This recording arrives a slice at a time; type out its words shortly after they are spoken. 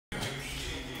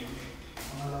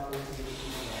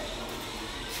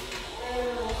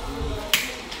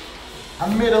a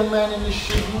middleman in this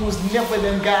shit. You was never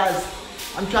them guys.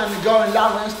 I'm trying to go and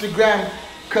live on Instagram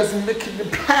cause I'm making the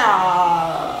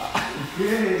power.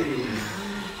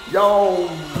 Yo.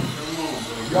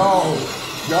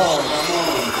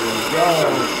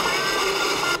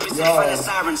 For the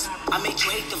sirens, I made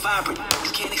you hate the vibrant.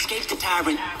 You can't escape the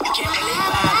tyrant. You can't relate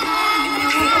vibrant. In the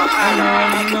dream of a pilot,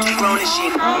 back up the grown and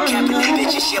shit. Capital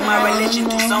bitches, share my religion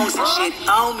through songs and shit.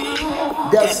 On me,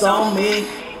 That's on me.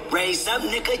 Raise up,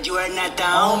 nigga, you are not the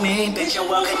homie. Bitch, I'm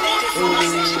well connected from my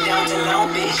section down to Long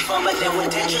Beach. Fumbling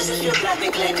with Tetris if you're not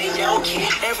neglecting your kid.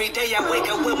 Every day I wake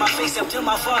up with my face up to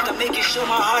my father, making sure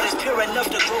my heart is pure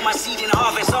enough to grow my seed and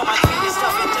harvest. All my greed and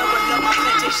stuff and double up my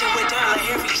plantation with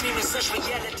dollar. Every dream is such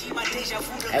reality. My deja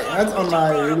vu. That's on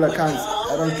my real accounts.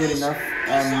 I don't get enough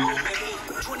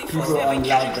people on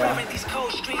live there.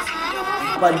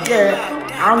 But yeah,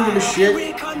 I'm the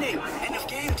shit.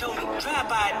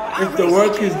 If the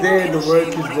work is there, the work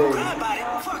is there.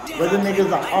 Whether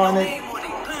niggas are on it,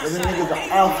 whether niggas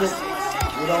are off it,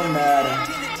 it don't matter.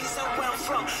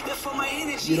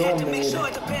 You don't matter.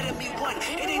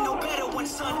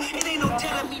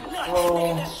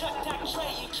 Oh.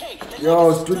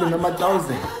 Yo, student number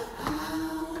 1,000.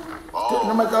 Student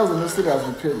number 1,000, let's see guys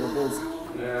repaired the bills.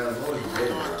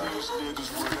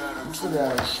 Let's see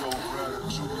guys.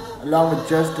 Along with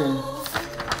Justin.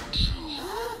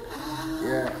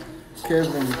 Yeah.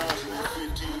 Kevin.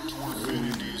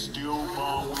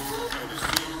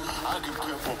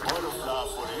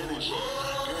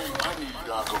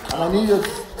 I need you to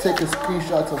take a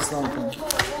screenshot of something.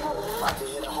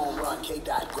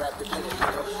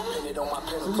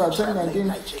 This is about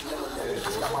 2019.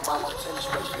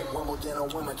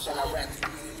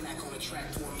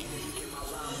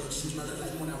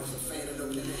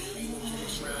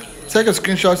 Take a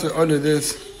screenshot of all of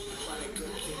this.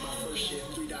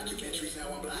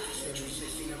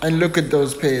 And look at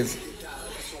those pairs.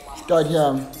 Start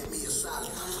here.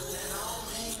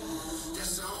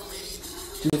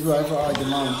 This is right for our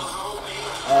demand.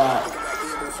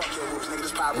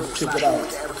 Let's check it out.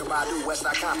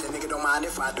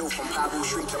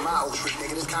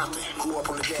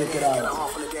 Check it out.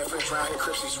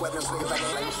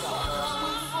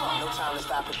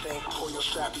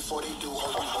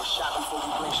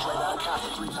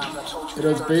 It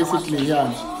was basically here.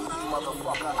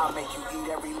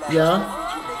 Yeah,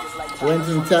 went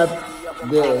and tapped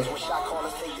there.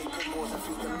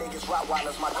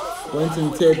 Went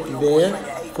and tapped there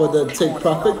for the take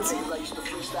profit.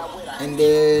 And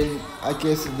then I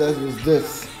guess it does is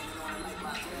this.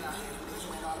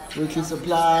 Weekly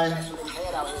supply.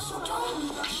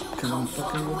 Cause I'm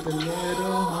fucking with the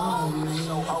little homie.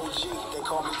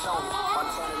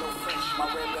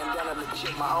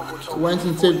 Went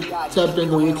and tapped in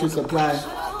the weekly supply.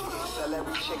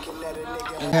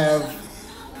 And have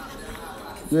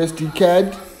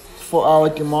USDCAD 4-hour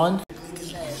demand.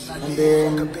 And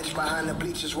then this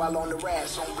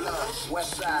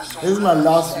is my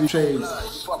last few trades.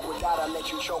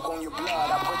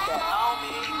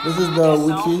 This is the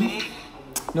weekly,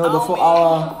 no, the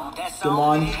 4-hour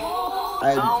demand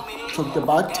I talked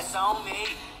about.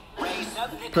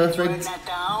 Perfect.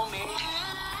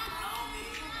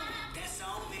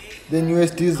 Then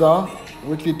USDZAR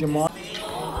weekly demand.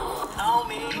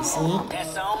 You see,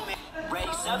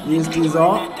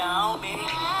 USDZAR.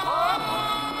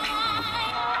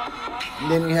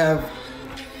 Then we have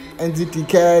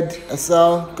NZD-CAD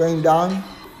SL going down,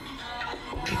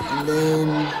 and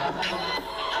then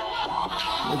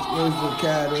where's the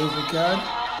CAD? Where's the CAD?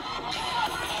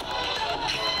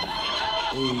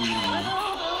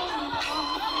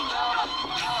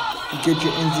 You get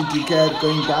your NZD-CAD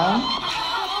going down.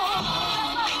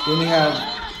 Then we have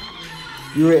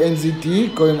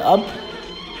EURNZD going up.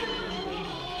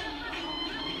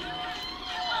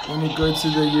 When we go to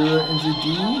the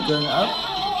EURNZD going up,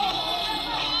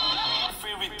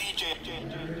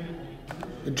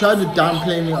 they tried to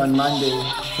downplay me on Monday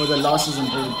for the losses and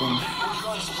everything.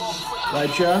 Right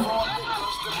here,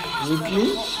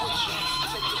 weekly.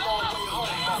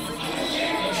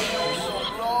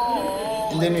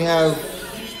 And then we have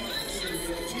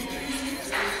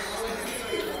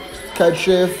CAD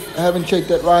shift. I haven't checked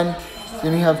that one.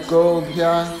 Then we have gold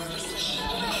here.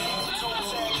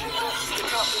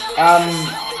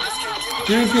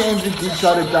 GBPNZD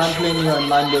tried to downplay me on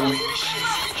Monday.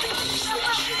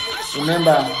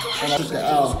 Remember, when I took the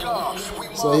L.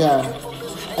 So yeah,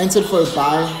 entered for a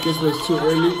buy. Guess it was too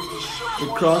early. It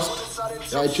crossed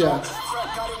right here.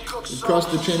 It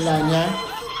crossed the trend line here,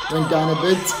 went down a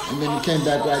bit, and then it came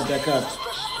back right back up.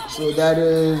 So that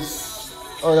is,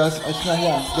 oh, that's not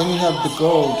here. Then you have the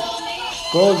gold.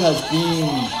 Gold has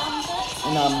been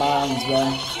in our minds,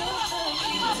 man.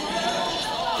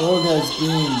 Gold has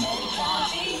been,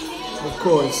 of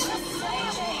course,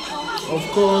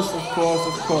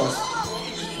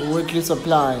 the weekly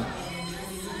supply.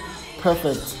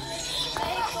 Perfect.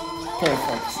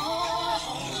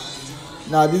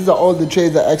 Now these are all the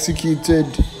trades I executed,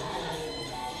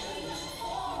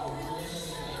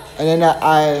 and then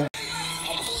I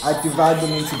divide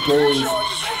them into days,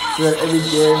 so that every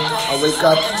day I wake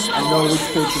up, I know which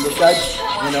page to look at,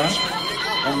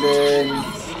 and then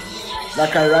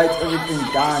like I write everything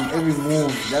down, every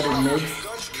move that it makes,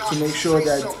 to make sure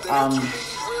that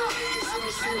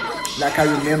like I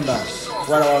remember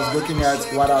what I was looking at,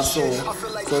 what I saw,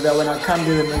 so that when I come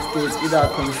to the next day, it's either I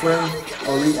confirm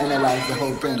or reanalyze the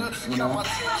whole thing,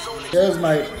 Here's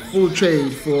my full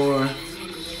trade for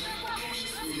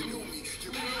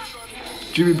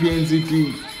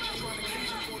GBPNZD.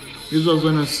 This was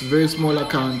on a very small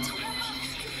account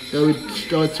that we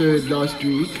started last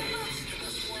week.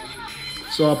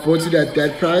 So I bought it at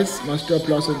that price. My stop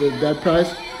loss was at that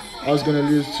price. I was gonna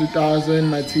lose 2,000.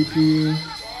 My TP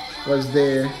was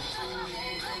there.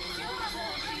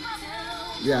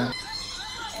 Yeah.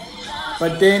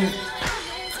 But then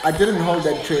I didn't hold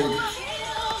that trade.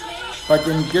 But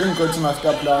then didn't go to my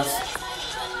stop loss.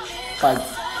 But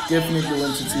definitely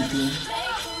went to TP.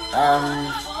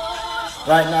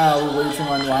 Right now we're waiting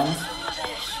on one.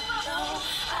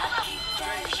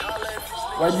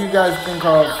 What do you guys think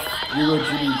of Euro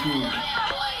GBP?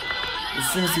 It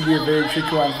seems to be a very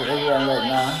tricky one for everyone right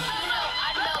now.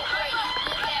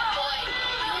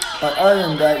 But other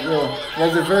than that, it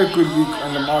was a very good week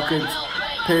on the market.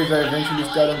 Pairs are eventually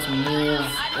starting to move.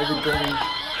 Everything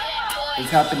is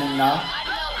happening now.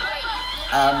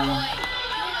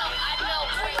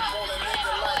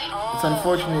 It's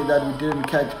unfortunate that we didn't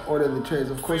catch all of the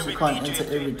trades. Of course, we can't enter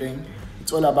everything.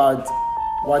 It's all about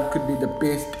what could be the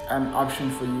best option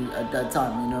for you at that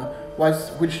time,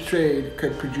 which trade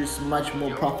could produce much more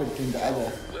profit than the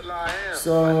other.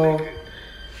 So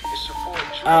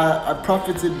I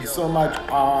profited so much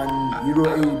on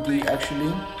EURNZD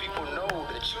actually.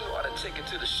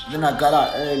 Then I got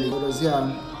out early. It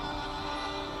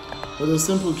was a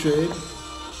simple trade.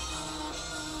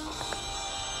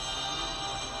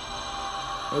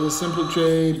 I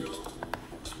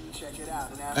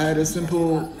had a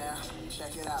simple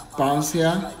bounce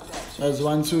here. That was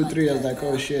 1, 2, 3. I was like,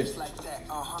 oh shit.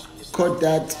 Caught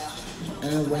that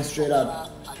and it went straight up.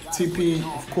 TP,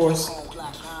 of course,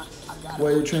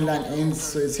 where your trend line ends,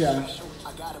 so it's here.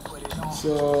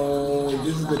 So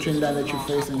this is the trend line that you're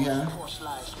facing here.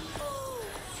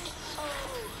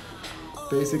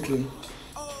 Basically,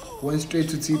 went straight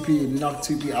to TP, knocked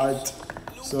TP out.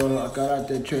 So I got out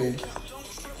that trade.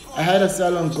 I had a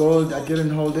sell on gold. I didn't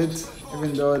hold it,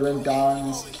 even though it went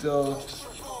down. Still,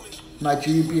 my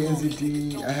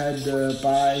GBPNZD, I had the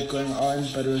buy going on,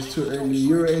 but it was too early.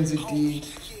 EURNZD,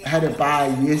 I had a buy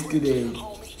yesterday,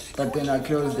 but then I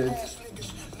closed it.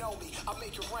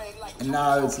 And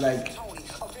now it's like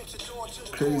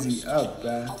crazy up,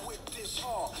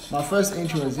 My first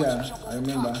entry was here, I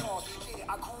remember.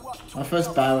 My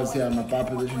first buy was here, my buy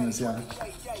position was here.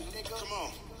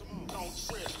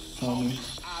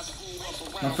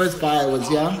 My first buy was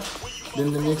here,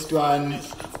 then the next one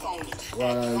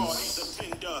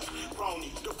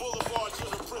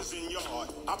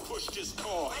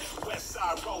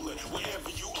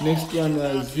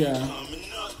was here.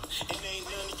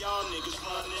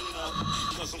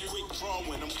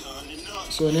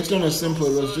 So next one was simple,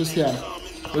 it was just here.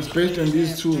 It was based on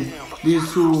these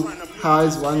two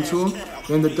highs, 1, 2.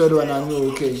 Then the third one I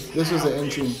knew, okay, this was the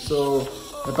entry. So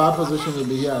the buy position will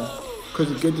be here. Because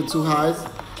you get the 2 highs,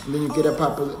 and then you get a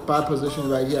buy position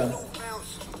right here.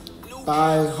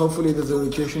 Buy, hopefully there's a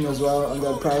rotation as well on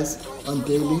that price on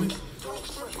daily.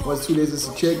 It was too lazy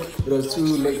to check. It was too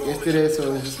late yesterday, so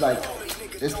it was just like,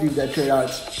 let's leave that trade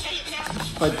out.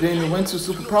 But then we went to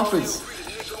super profits.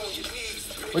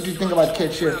 What do you think about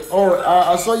catch shift? Oh,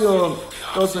 I saw your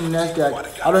thoughts on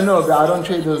NASDAQ. I don't know, but I don't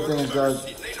trade those things, guys.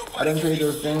 I don't trade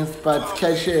those things, but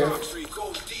catch shift.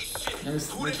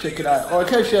 Let's check it out. Oh,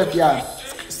 catch shift, yeah.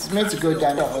 It's meant to go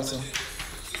down also.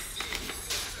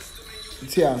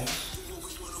 It's here.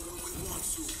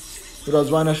 It was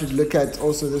one I should look at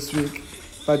also this week.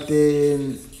 But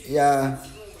then, yeah,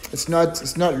 it's not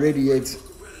ready yet.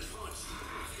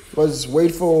 Was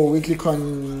wait for weekly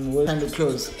kind of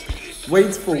close.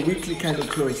 Wait for weekly kind of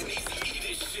close.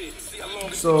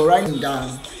 So writing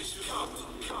down.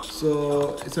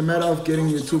 So it's a matter of getting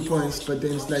your 2 points, but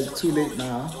then it's like too late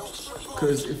now.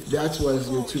 Because if that was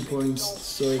your 2 points,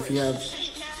 so if you have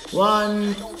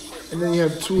 1 and then you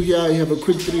have 2 here, you have a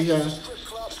quick 3 here,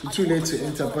 it's too late to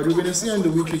enter. But we're gonna see on the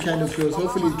weekly candle close.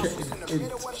 Hopefully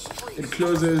it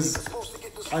closes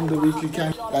on the weekly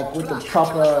candle, like with the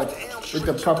proper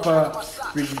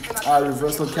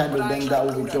reversal candle. Then that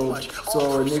will be dope.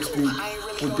 So next week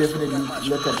we'll definitely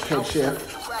look at Pet Chef.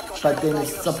 But then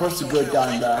it's supposed to go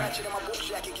down there.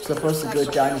 Supposed to go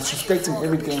down. It's expecting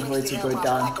everything for it to go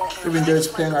down, even though it's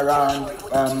playing around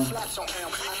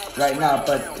right now,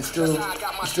 but it's still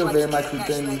very much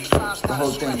within the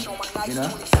whole thing, you know.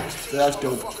 So that's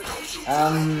dope.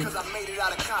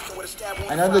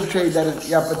 Another trade that is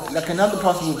but like another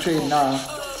possible trade now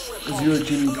is Euro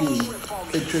GBP.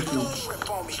 Bit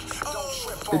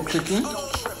tricky.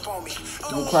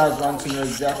 It requires one to know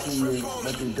exactly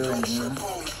what they're doing, you know.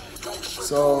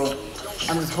 So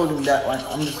I'm just holding that one.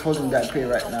 I'm just holding that pay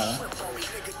right now.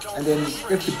 And then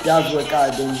if it does work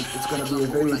out, then it's going to be a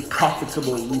very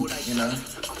profitable week, you know,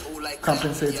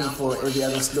 compensating for every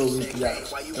other slow week that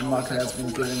the market has been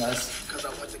giving us.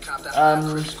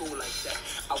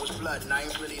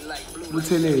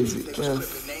 What's lazy?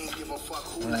 Yes.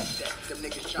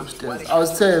 I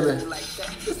was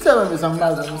telling me some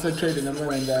guys, I'm just trading a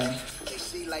million down.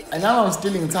 And now I'm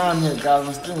stealing time here, guys.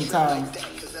 I'm stealing time.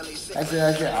 I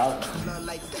said,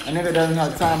 I never doesn't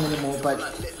have time anymore, but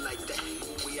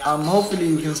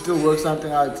hopefully we can still work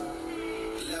something out.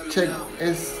 Check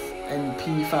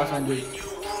S&P 500.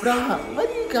 Bruh, what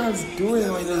are you guys doing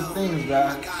on those things,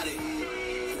 bruh?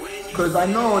 Because I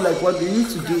know, like, what we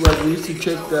used to do was we used to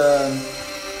check the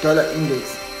dollar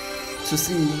index to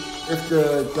see if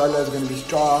the dollar is going to be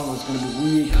strong or it's going to be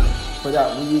weak for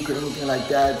that week or anything like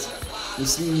that. To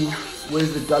see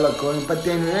where's the dollar going, but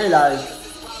then realize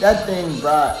that thing,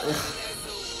 bruh,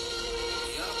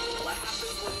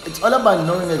 it's all about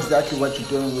knowing exactly what you're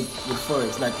doing with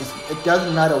forex. Like, it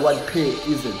doesn't matter what pay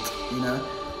is it, you know.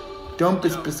 Don't be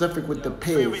specific with the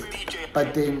pay,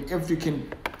 but then if you can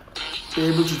be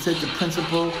able to take the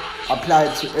principle, apply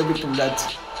it to everything that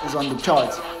is on the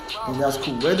chart, and that's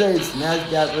cool. Whether it's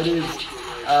NASDAQ, whether it's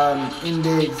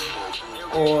index,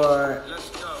 or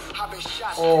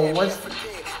what's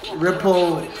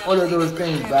Ripple, all of those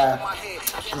things, but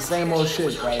the same old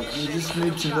shit, right? You just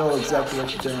need to know exactly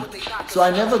what you're doing. So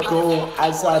I never go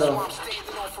outside of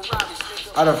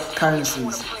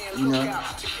currencies, you know,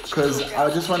 because I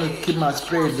just want to keep my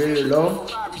spread very low,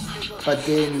 but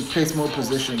then place more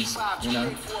positions, you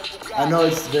know. I know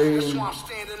it's very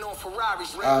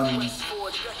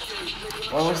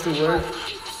what was the word?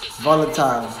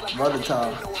 Volatile.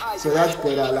 So that's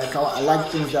better. Like I like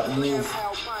things that move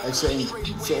at certain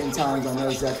times. I know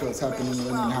exactly what's happening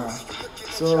when and how.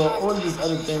 So all these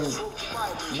other things,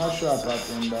 I'm not sure about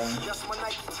them,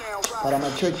 but I'm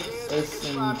gonna check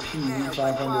S&P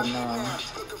 500 now.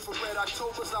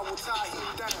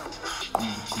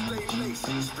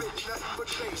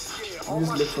 I'll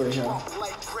just look for it here.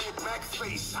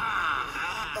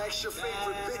 Ask your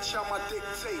favorite bitch how my dick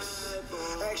tastes.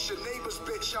 Ask your neighbor's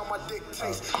bitch how my dick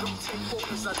tastes. Don't take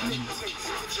focus, I dictate.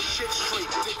 Get your shit straight,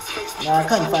 dick face. Nah, I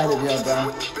can't find it here,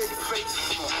 bro.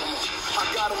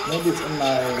 Maybe it's in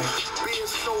my...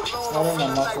 It's not in my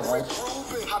muscle, right?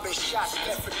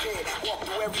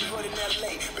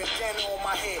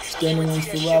 Standing on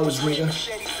 2 hours, nigga.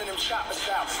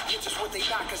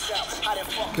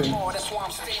 Okay. That's why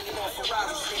I'm standing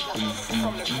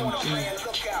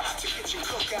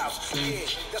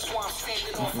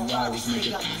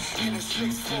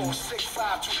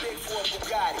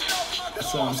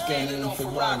on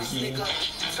 4 hours, nigga.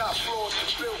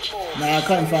 Nah, I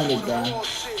can't find it, bro.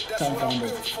 Can't find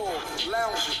it.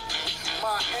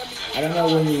 I don't know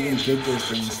when you even get those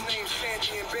things.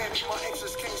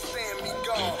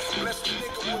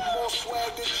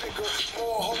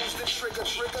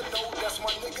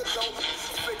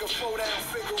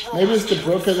 Maybe it's the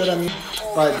broker that I'm using,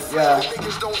 but yeah,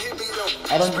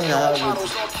 I don't think I have it.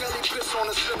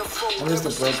 Maybe it's the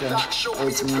broker, or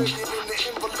it's me.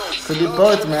 Could be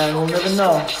both, man, we'll never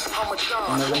know.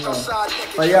 We'll never know.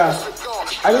 But yeah,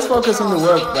 I just focus on the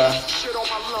work, bro.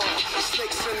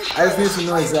 I just need to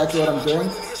know exactly what I'm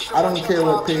doing. I don't care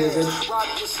what pay is it,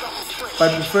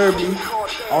 but preferably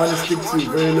I want to stick to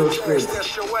very low spreads.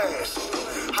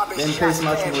 Then place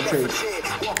much more trades.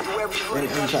 Then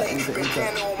enter.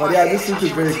 But yeah, this week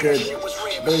is very good.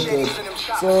 Very good.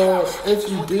 So if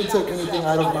you did take anything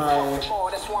out of my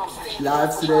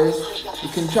lives today, you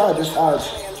can try this out.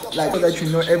 Like, so that you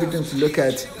know everything to look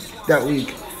at that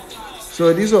week.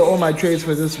 So these are all my trades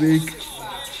for this week.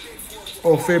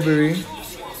 Or February.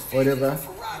 Whatever.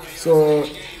 So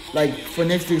like for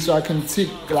next week, so I can tick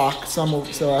like some of,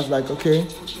 so I was like, okay,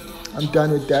 I'm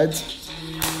done with that.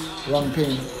 Wrong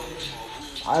pen.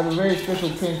 I have a very special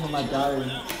pen for my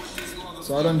diary.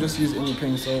 So I don't just use any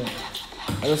pen, so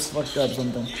I just fucked up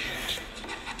something.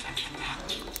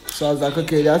 So I was like,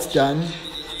 okay, that's done.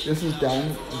 This is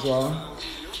done as well.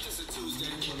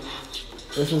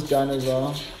 This is done as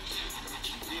well.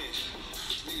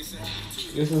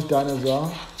 This is done as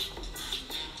well.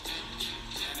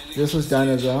 This is done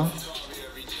as well.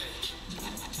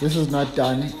 This is not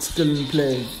done, it's still in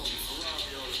play.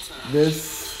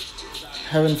 This,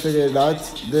 haven't figured it out.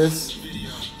 This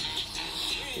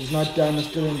is not done, it's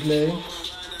still in play.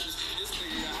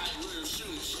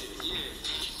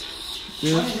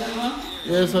 This,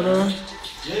 yes, hello?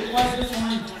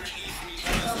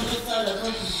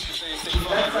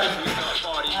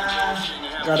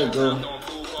 Gotta go.